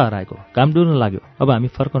घचघचाई, कता हराएको? घाम डुब्न लाग्यो, अब हामी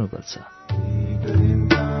फर्कनुपर्छ।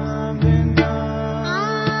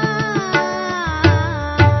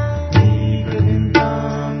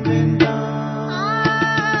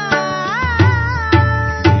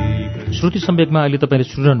 श्रुति सम्वेकमा अहिले तपाईँले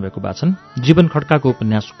सुनिरहनु भएको वाचन जीवन खड्काको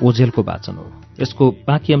उपन्यास ओझेलको वाचन हो। यसको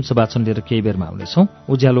बाँकी अंश वाचन लिएर केही बेरमा आउनेछौँ।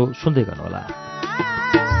 उज्यालो सुन्दै गर्नुहोला।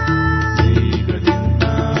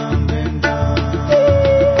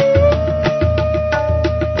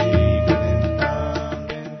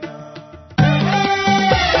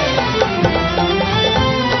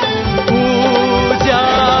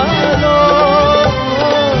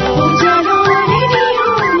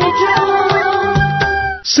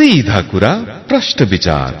 सीधा कुरा प्रश्न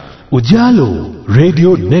विचार उज्यालो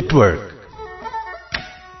रेडियो नेटवर्क।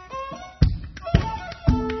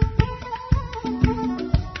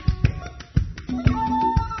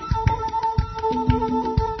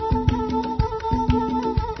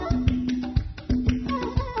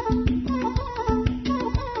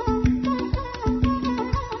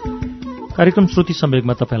 कार्यक्रम श्रुति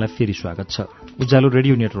सम्वेकमा तपाईंलाई फेरि स्वागत छ। उज्यालो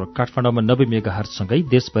रेडियो नेटवर्क काठमाडौँमा 90 मेगाहर्जसँगै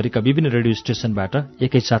देशभरिका विभिन्न रेडियो स्टेशनबाट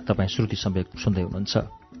एकैसाथ तपाईं श्रुति सम्वेक सुन्दै हुनुहुन्छ।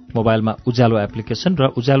 मोबाइलमा उज्यालो एप्लिकेशन र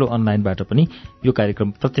उज्यालो अनलाइनबाट पनि यो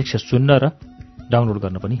कार्यक्रम प्रत्यक्ष सुन्न र डाउनलोड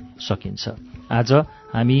गर्न पनि सकिन्छ। आज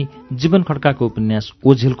हामी जीवन खड्काको उपन्यास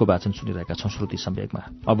ओझेलको वाचन सुनिरहेका छौं श्रुति सम्वेकमा।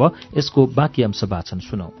 अब यसको बाँकी अंश वाचन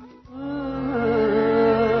सुनौ।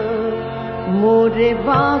 मोरे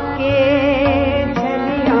बाके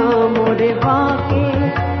मोरे बाके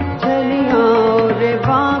चलिया रे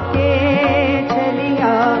बाके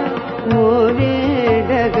चलिया मोरे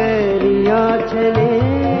डगरिया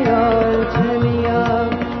चलिया चलिया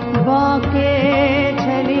बाके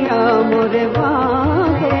चलिया मोरे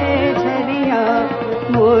बाके चलिया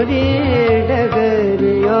मोरे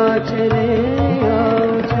डगरिया चलिया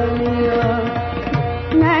चलिया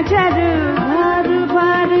नजर भर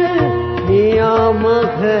भर दिया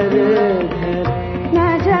मगर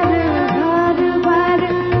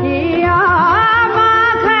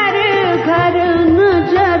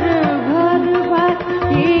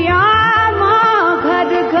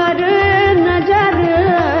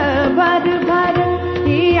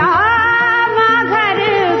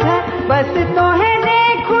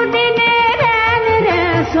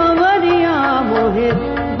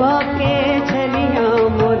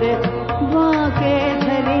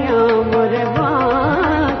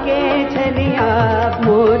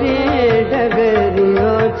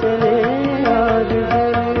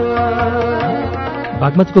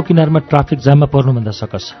बागमतीको किनारमा ट्राफिक जाममा पर्नुभन्दा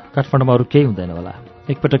सकस काठमाडौँमा अरू केही हुँदैन होला।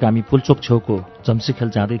 एकपटक हामी पुलचोक छेउको झम्सीखेल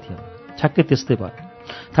जाँदै थियौँ। ठ्याक्कै त्यस्तै भयो।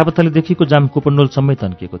 थापाथलीदेखिको जाम कुपनडोलसम्मै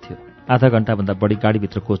तन्किएको थियो। आधा घण्टाभन्दा बढी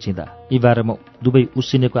गाडीभित्र कोचिँदा इभा र म दुवै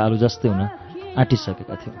उसिनेको आलु जस्तै हुन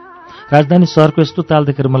आँटिसकेका थियौँ। राजधानी शहरको यस्तो ताल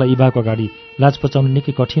देखेर मलाई इभाको अगाडि लाज पचाउनु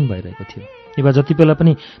निकै कठिन भइरहेको थियो। इभा जति बेला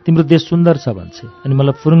पनि तिम्रो देश सुन्दर छ भन्छे अनि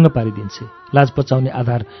मलाई फुरुङ्ग पारिदिन्छे। लाज पचाउने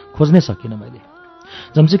आधार खोज्नै सकिनँ मैले।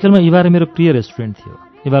 झम्सीखेलमा इभा र मेरो प्रिय रेस्टुरेन्ट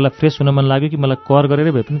थियो। इभालाई फ्रेस हुन मन लाग्यो कि मलाई कर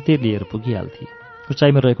गरेर भए पनि त्यही लिएर पुगिहाल्थे।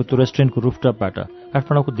 उचाइमा रहेको त्यो रेस्टुरेन्टको रुफटपबाट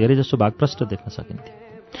काठमाडौँको धेरैजसो भाग प्रष्ट देख्न सकिन्थ्यो।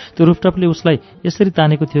 त्यो रुफटपले उसलाई यसरी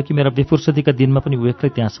तानेको थियो कि मेरा बेफुर्सदीका दिनमा पनि ऊ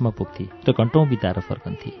एक्लै त्यहाँसम्म पुग्थे र घन्टौँ बिताएर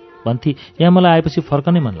फर्कन्थे। भन्थे यहाँ मलाई आएपछि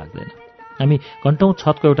फर्कनै मन लाग्दैन। हामी घन्टौँ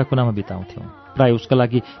छतको एउटा कुनामा बिताउँथ्यौँ। प्राय उसका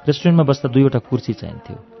लागि रेस्टुरेन्टमा बस्दा 2वटा कुर्सी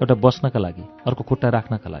चाहिन्थ्यो, एउटा बस्नका लागि, अर्को खुट्टा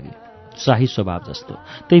राख्नका लागि। शाही स्वभाव जस्तो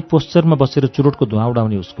त्यही पोस्चरमा बसेर चुरोटको धुवा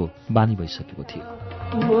उडाउने उसको बानी भइसकेको थियो।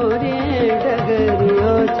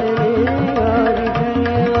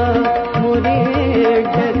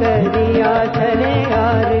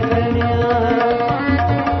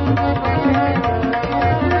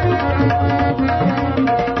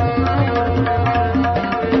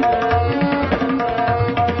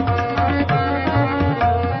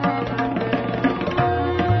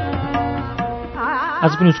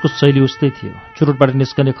 आज पनि उसको शैली उस्तै थियो। चुरोटबाट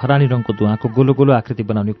निस्कने खरानी रङको धुवाँको गोलो गोलो आकृति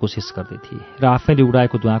बनाउने कोसिस गर्दै थिए र आफैले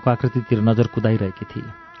उडाएको धुवाँको आकृतितिर नजर कुदाइरहेकी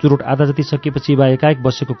थिए। चुरोट आधा जति सकिएपछि इभा एकाएक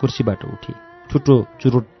बसेको कुर्सीबाट उठी ठुटो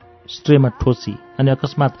चुरोट स्ट्रेमा ठोसी अनि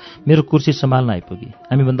अकस्मात मेरो कुर्सी सम्हाल्न आइपुगी।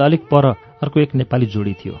 हामीभन्दा अलिक पर अर्को एक नेपाली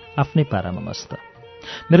जोडी थियो, आफ्नै पारामा मस्त।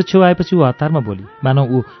 मेरो छेउ आएपछि ऊ हतारमा बोली, मानौ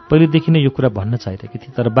ऊ पहिलेदेखि नै यो कुरा भन्न चाहिरहेकी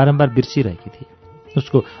थिए तर बारम्बार बिर्सिरहेकी थिए।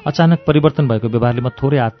 उसको अचानक परिवर्तन भएको व्यवहारले म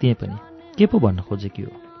थोरै आत्तिएँ पनि। के पो भन्न खोजेकी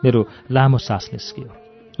हो? मेरो लामो सास निस्कियो।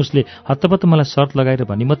 उसले हत्तपत्त मलाई शर्त लगाएर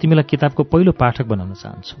भनी, म तिमीलाई किताबको पहिलो पाठक बनाउन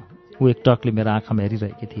चाहन्छु। ऊ एक टकले मेरो आँखामा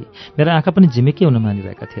हेरिरहेकी थिए। मेरा आँखा पनि झिमेकै हुन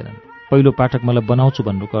मानिरहेका थिएनन्। पहिलो पाठक मलाई बनाउँछु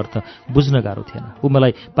भन्नुको अर्थ बुझ्न गाह्रो थिएन। ऊ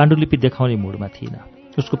मलाई पाण्डुलिपि देखाउने मुडमा थिएन।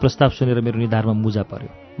 उसको प्रस्ताव सुनेर मेरो निधारमा मुजा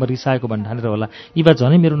पर्यो। म रिसाएको भन्ठानेर होला इभा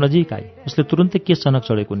झनै मेरो नजिक आई। उसले तुरुन्तै के सनक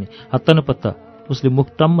चढेको नि हत्तनपत्त उसले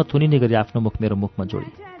मुख टम्म थुनिने गरी आफ्नो मुख मेरो मुखमा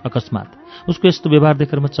जोडी। अकस्मात उसको यस्तो व्यवहार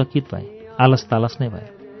देखेर म चकित भएँ। आलस तालस नै भए।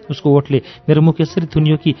 उसको ओठले मेरो मुख यसरी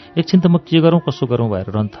थुनियो कि एकछिन त म के गरौँ कसो गरौँ भएर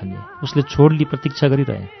रन थनिए। उसले छोडली प्रतीक्षा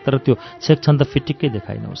गरिरहे तर त्यो छेकछन्द फिटिक्कै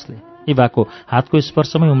देखाइन उसले। इभाको हातको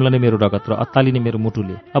स्पर्शमै उम्लने मेरो रगत र अत्तालिने मेरो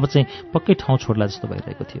मुटुले अब चाहिँ पक्कै ठाउँ छोड्ला जस्तो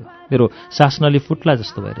भइरहेको थियो। मेरो सासनली फुट्ला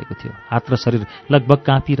जस्तो भइरहेको थियो। हात र शरीर लगभग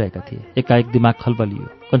काँपिरहेका थिए। एकाएक दिमाग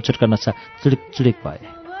खलबलियो। कञ्चटका नसा चिडिक चिडिक भए।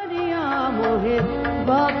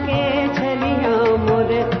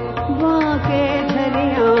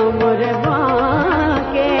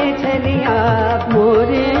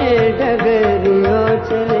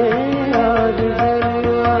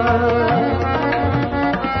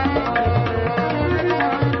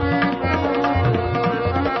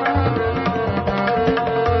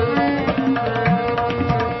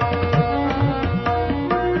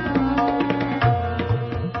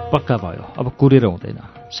 पक्का भयो, अब कुरेर हुँदैन।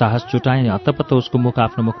 साहस छुटाएँ। हत्तपत्त उसको मुख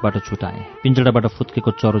आफ्नो मुखबाट छुटाएँ। पिञ्जडाबाट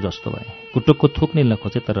फुत्केको चरो जस्तो भए। कुटुकको थुक निल्न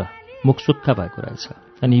खोजे तर मुख सुक्खा भएको रहेछ।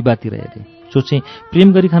 अनि इबातिर हेरेँ। सोचेँ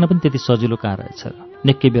प्रेम गरी खान पनि त्यति सजिलो कहाँ रहेछ र।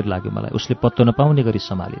 निकै बेर लाग्यो मलाई। उसले पत्तो नपाउने गरी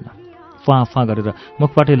सम्हालिन। फाँ फाँ गरेर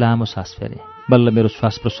मुखबाटै लामो सास फेरे। बल्ल मेरो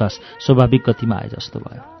श्वास प्रश्वास स्वाभाविक गतिमा आए जस्तो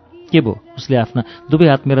भयो। के भो? उसले आफ्ना दुवै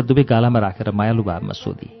हात मेरा दुवै गालामा राखेर मायालु भावमा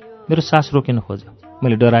सोधी। मेरो सास रोकिन खोज्यो।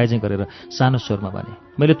 मैले डराइजै गरेर सानो स्वरमा भने,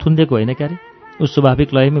 मैले थुनिदिएको होइन क्यारे? ऊ स्वाभाविक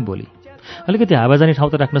लयमै बोली, अलिकति हावा जाने ठाउँ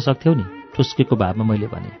त राख्न सक्थ्यौ नि। ठुस्केको भावमा मैले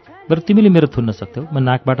भने, बरु तिमीले मेरो थुन्न सक्थ्यौ। म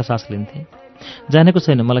नाकबाट सास लिन्थेँ। जानेको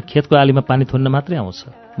छैन, मलाई खेतको आलीमा पानी थुन्न मात्रै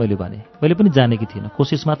आउँछ मैले भने। मैले पनि जानेकी थिइनँ,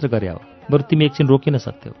 कोसिस मात्र गरे हो। बरु तिमी एकछिन रोकिन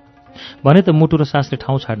सक्थ्यौ भने त मुटु र सासले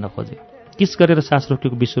ठाउँ छाड्न खोजे। किस गरेर सास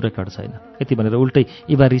रोकेको विश्व रेकर्ड छैन। यति भनेर उल्टै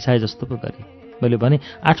इभा रिसाए जस्तो पो गरे। मैले भने,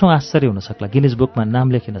 8औं आश्चर्य हुन सक्ला, गिनिज बुकमा नाम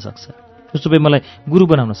लेखिन सक्छ। उसो भए मलाई गुरु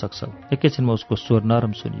बनाउन सक्छौ। एकैछिनमा उसको स्वर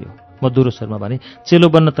नरम सुनियो। मधुरो स्वरमा भने, चेलो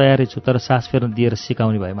बन्न तयारै छु तर सास फेर्न दिएर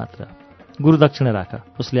सिकाउने भए मात्र। गुरु दक्षिणा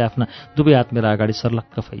राख। उसले आफ्ना दुवै हात मेरा अगाडि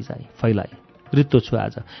सर्लक्क फैलाए। रित्तो छु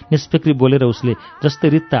आज, निष्फिक्री बोलेर उसले जस्तै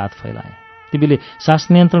रित्ता हात फैलाए। तिमीले सास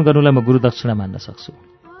नियन्त्रण गर्नुलाई म गुरु दक्षिणा मान्न सक्छु।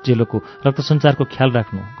 चेलोको रक्त सञ्चारको ख्याल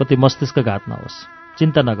राख्नु, कतै मस्तिष्क घात नहोस्।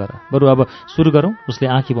 चिन्ता नगर, बरु अब सुरु गरौँ। उसले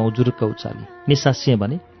आँखीमा उजुरुक्क उचाली। निसासिएँ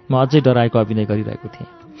भने म अझै डराएको अभिनय गरिरहेको थिएँ।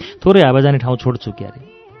 थोरै हावा जाने ठाउँ छोड्छु क्यारे।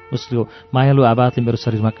 उसको मायालु आवाजले मेरो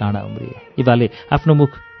शरीरमा काँडा उम्रिए। इभाले आफ्नो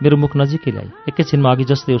मुख मेरो मुख नजिकै ल्याई। एकैछिनमा अघि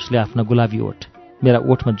जस्तै उसले आफ्ना गुलाबी ओठ मेरा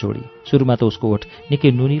ओठमा जोडी। सुरुमा त उसको ओठ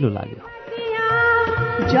निकै नुनिलो लाग्यो।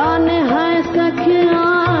 जान है सखिया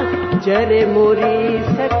जरे मोरी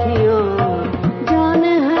सखिया, जान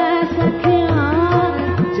है सखिया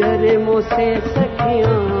जरे मोसे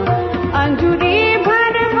सखिया, अंजुरी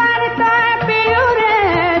भर भर तो पियो रे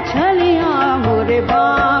छलिया मोरे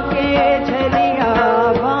बाके छलिया,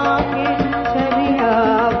 बाके छलिया,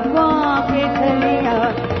 बाके छलिया,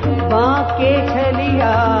 बाके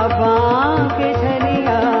छलिया, बाके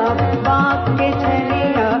छलिया, बाके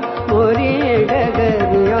छलिया मोरे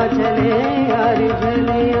डगरिया चले यार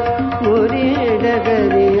चलिया, मोरे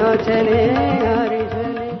डगरिया चले यार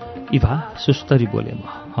चले। इभा सुस्तरी बोले।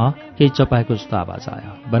 म केही चपाएको जस्तो आवाज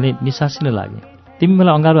आयो भने निसासिन लागे। तिमी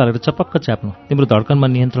मलाई अँगालो हालेर चपक्क च्याप्नु, तिम्रो धड्कनमा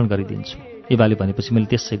नियन्त्रण गरिदिन्छु। इभाले भनेपछि मैले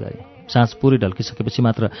त्यसै गरेँ। साँझ पुरै ढल्किसकेपछि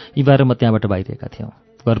मात्र इभा र म त्यहाँबाट बाहिरिएका थियौँ।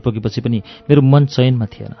 घर पुगेपछि पनि मेरो मन चयनमा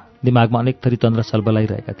थिएन। दिमागमा अनेक थरी तन्त्र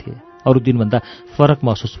सलबलाइरहेका थिए। अरू दिनभन्दा फरक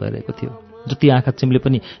महसुस भइरहेको थियो। जति आँखा चिम्ले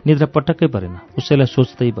पनि निद्रा पटक्कै परेन। उसैलाई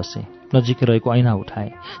सोच्दै बसेँ। नजिकै रहेको ऐना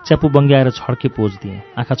उठाएँ। च्यापु बङ्ग्याएर छड्के पोज दिएँ।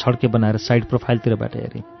 आँखा छड्के बनाएर साइड प्रोफाइलतिरबाट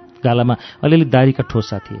हेरेँ। गालामा अलिअलि दारीका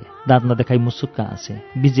ठोसा थिए। दाँत नदेखाई मुसुक्क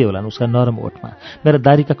हाँसे। बिजे होलान् उसका नरम ओठमा। मेरा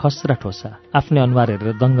दारीका खस्रा ठोसा। आफ्नै अनुहार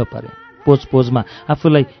हेरेर दङ्ग परे। पोजमा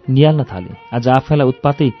आफूलाई निहाल्न थालेँ। आज आफैलाई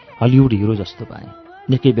उत्पातै हलिउड हिरो जस्तो पाएँ।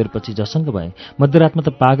 निकै बेरपछि जसङ्ग भएँ। मध्यरातमा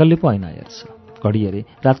त पागलले पो ऐना हेर्छ। घडी हेरेँ,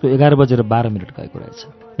 रातको 11:12 गएको रहेछ।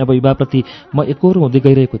 अब युवाप्रति म एकोहोरो हुँदै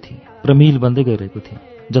गइरहेको थिएँ, प्रमिल बन्दै गइरहेको थिएँ।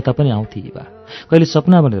 जता पनि आउँथे युवा, कहिले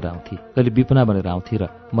सपना बनेर आउँथे, कहिले विपना बनेर आउँथे र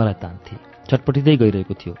मलाई तान्थे। छटपटिँदै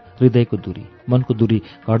गइरहेको थियो हृदयको दूरी, मनको दूरी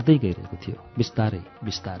घट्दै गइरहेको थियो बिस्तारै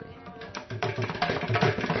बिस्तारै।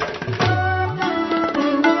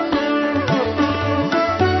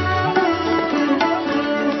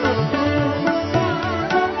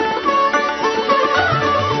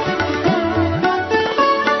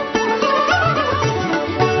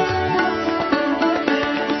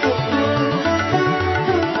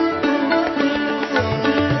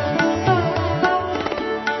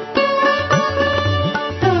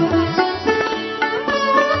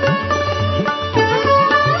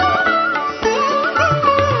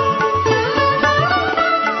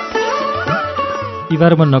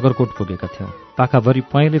 इबार म नगरकोट पुगेका थियौँ। पाखाभरि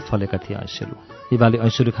पहेँले फलेका थिए ऐँसेलु। इबाले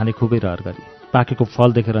ऐँसेलु खाने खुबै रहर गरी। पाकेको फल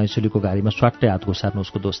देखेर ऐँसेलुको घारीमा स्वाट्टै हात घुसार्नु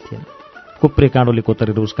उसको दोष थिएन। कुप्रे काँडोले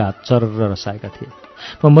कोतरेर उसका हात चरर रसाएका थिए।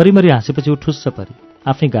 म मरिमरि हाँसेपछि ऊ ठुस्स परी।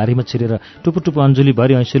 आफ्नै घारीमा छिरेर टुपुटुपु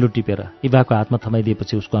अञ्जुलीभरि ऐँसेलु टिपेर इबाको हातमा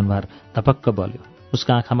थमाइदिएपछि उसको अनुहार धपक्क बल्यो।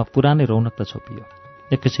 उसका आँखामा पुरानै रौनक छोपियो।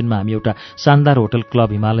 एकैछिनमा हामी एउटा शानदार होटल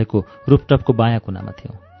क्लब हिमालयको रुपटपको बायाँ कुनामा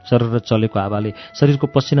थियौँ। सरर चलेको हावाले शरीरको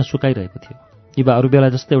पसिना सुकाइरहेको थियो। इबा अरू बेला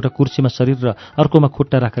जस्तै एउटा कुर्सीमा शरीर र अर्कोमा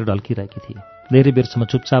खुट्टा राखेर ढल्किरहेकी थिए। धेरै बेरसम्म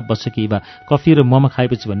चुपचाप बसेकी इबा कफी र मोमो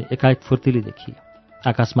खाएपछि भने एकाएक फुर्तिली देखिए।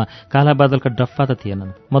 आकाशमा काला बादलका डफ्फा त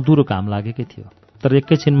थिएनन्, मधुरो घाम लागेकै थियो। तर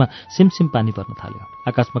एकैछिनमा सिमसिम पानी पर्न थाल्यो।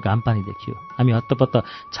 आकाशमा घाम पानी देखियो। हामी हत्तपत्त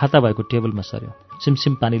छाता भएको टेबलमा सर्यौँ।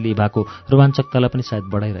 सिमसिम पानीले इबाको रोमाञ्चकतालाई पनि सायद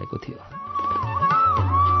बढाइरहेको थियो।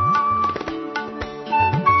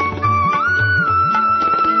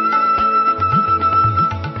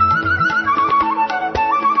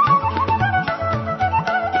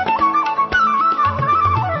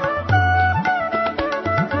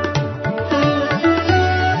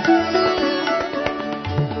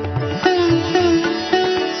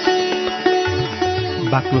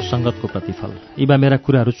 बाक्लो सङ्गतको प्रतिफल। इबा मेरा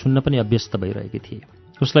कुराहरू सुन्न पनि अभ्यस्त भइरहेकी थिए।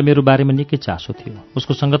 उसलाई मेरो बारेमा निकै चासो थियो।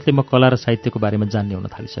 उसको सङ्गतले म कला र साहित्यको बारेमा जान्ने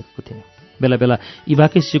हुन थालिसकेको थिएँ। बेला बेला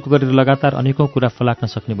इबाकै सिको गरेर लगातार अनेकौँ कुरा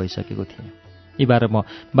फलाक्न सक्ने भइसकेको थिएँ। इबा र म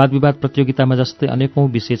वादविवाद प्रतियोगितामा जस्तै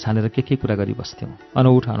अनेकौँ विषय छानेर के कुरा गरिबस्थ्यौँ,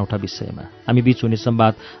 अनौठा अनौठा विषयमा। हामी बीच हुने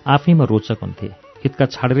संवाद आफैमा रोचक हुन्थे, हितका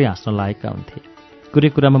छाडेरै हाँस्न लायकका हुन्थे।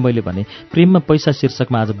 कुरामा मैले भने, प्रेममा पैसा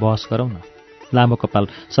शीर्षकमा आज बहस गरौँ न। लामो कपाल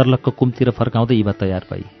सर्लक्क कुम्तिर फर्काउँदै इबा तयार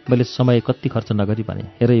भई। मैले समय कति खर्च नगरी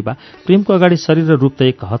भने, हेर इबा, प्रेमको अगाडि शरीर र रूप त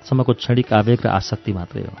एक हदसम्मको क्षणिक आवेग र आसक्ति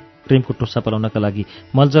मात्रै हो। प्रेमको टुस्सा पलाउनका लागि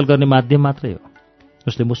मलजल गर्ने माध्यम मात्रै हो।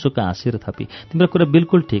 उसले मुसुक्क हाँसेर थपी, तिम्रो कुरा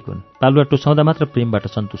बिल्कुल ठिक हुन्। पालुवा टुसाउँदा मात्र प्रेमबाट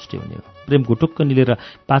सन्तुष्टि हुने हो। प्रेम घुटुक्क निलेर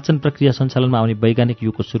पाचन प्रक्रिया सञ्चालनमा आउने वैज्ञानिक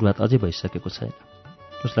युगको सुरुवात अझै भइसकेको छैन।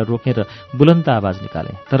 उसलाई रोकेर बुलन्द आवाज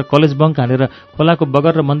निकाले। तर कलेज बङ्क हानेर खोलाको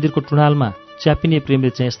बगर र मन्दिरको टुँडालमा च्यापिने प्रेमले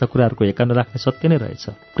चाहिँ यस्ता कुराहरूको हेका नराख्ने सत्य नै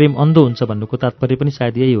रहेछ। प्रेम अन्धो हुन्छ भन्नुको तात्पर्य पनि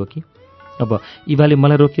सायद यही हो कि। अब इबाले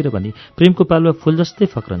मलाई रोकेर भनी, प्रेमको पालुवा फूल जस्तै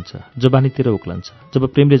फक्रन्छ, जवानीतिर उक्लन्छ। जब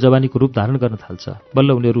प्रेमले जवानीको रूप धारण गर्न थाल्छ, बल्ल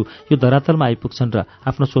उनीहरू यो धरातलमा आइपुग्छन् र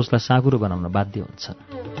आफ्नो सोचलाई साँगुरो बनाउन बाध्य हुन्छन्।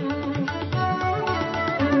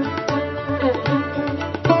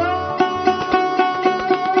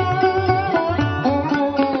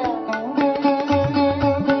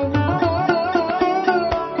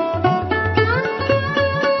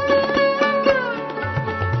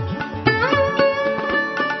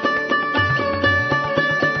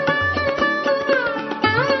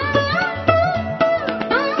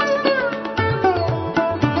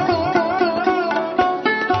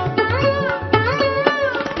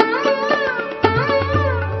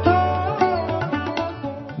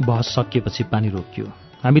 सकिएपछि पानी रोकियो।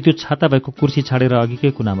 हामी त्यो छाता भएको कुर्सी छाडेर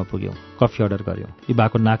अघिकै कुनामा पुग्यौँ। कफी अर्डर गऱ्यौँ।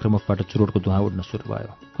 इबाको नाक र मुखबाट चुरोटको धुवा उड्न सुरु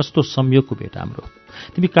भयो। कस्तो संयोगको भेट हाम्रो।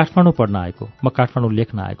 तिमी काठमाडौँ पढ्न आएको, म काठमाडौँ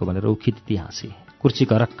लेख्न आएको भनेर उखिदिती हाँसी। कुर्सी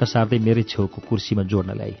घरक्क सार्दै मेरै छेउको कुर्सीमा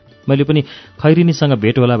जोड्न ल्याई। मैले पनि खैरिनीसँग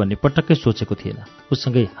भेट होला भन्ने पटक्कै सोचेको थिएन।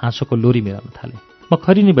 उससँगै हाँसोको लोरी मिलाउन थालेँ। म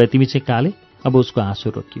खैरिनी भए, तिमी चाहिँ काले। अब उसको हाँसो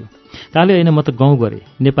रोकियो। काले होइन, म त गाउँ गरे,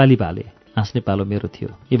 नेपाली बाले। हाँस्ने पालो मेरो थियो।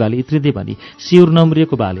 इबाले इत्रिँदै भनी, सिउर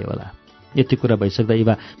नम्रिएको बाले होला। यति कुरा भइसक्दा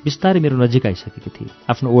इबा बिस्तारै मेरो नजिक आइसकेकी थिए।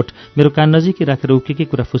 आफ्नो ओठ मेरो कान नजिकै राखेर ऊ के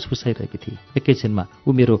कुरा फुसफुसाइरहेकी थिए। एकैछिनमा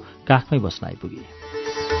ऊ मेरो काखमै बस्न आइपुगे।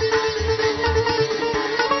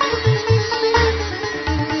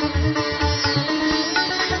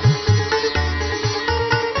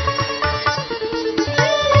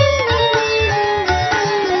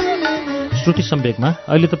 श्रुति सम्वेकमा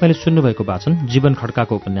अहिले तपाईँले सुन्नुभएको वाचन जीवन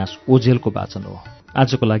खड्काको उपन्यास ओझेलको वाचन हो।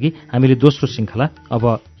 आजको लागि हामीले दोस्रो श्रृङ्खला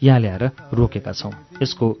अब यहाँ ल्याएर रोकेका छौं।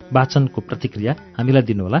 यसको वाचनको प्रतिक्रिया हामीलाई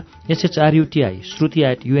दिनुहोला। SHRUTI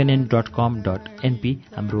shruti@unn.com.np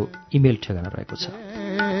हाम्रो इमेल ठेगाना रहेको छ।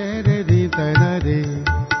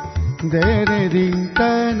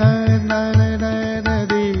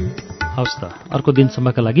 हवस् त, अर्को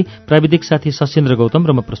दिनसम्मका लागि प्राविधिक साथी सशेन्द्र गौतम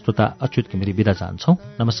र म प्रस्तुता अच्युत घिमिरे बिदा चाहन्छौं।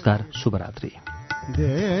 नमस्कार, शुभरात्रि।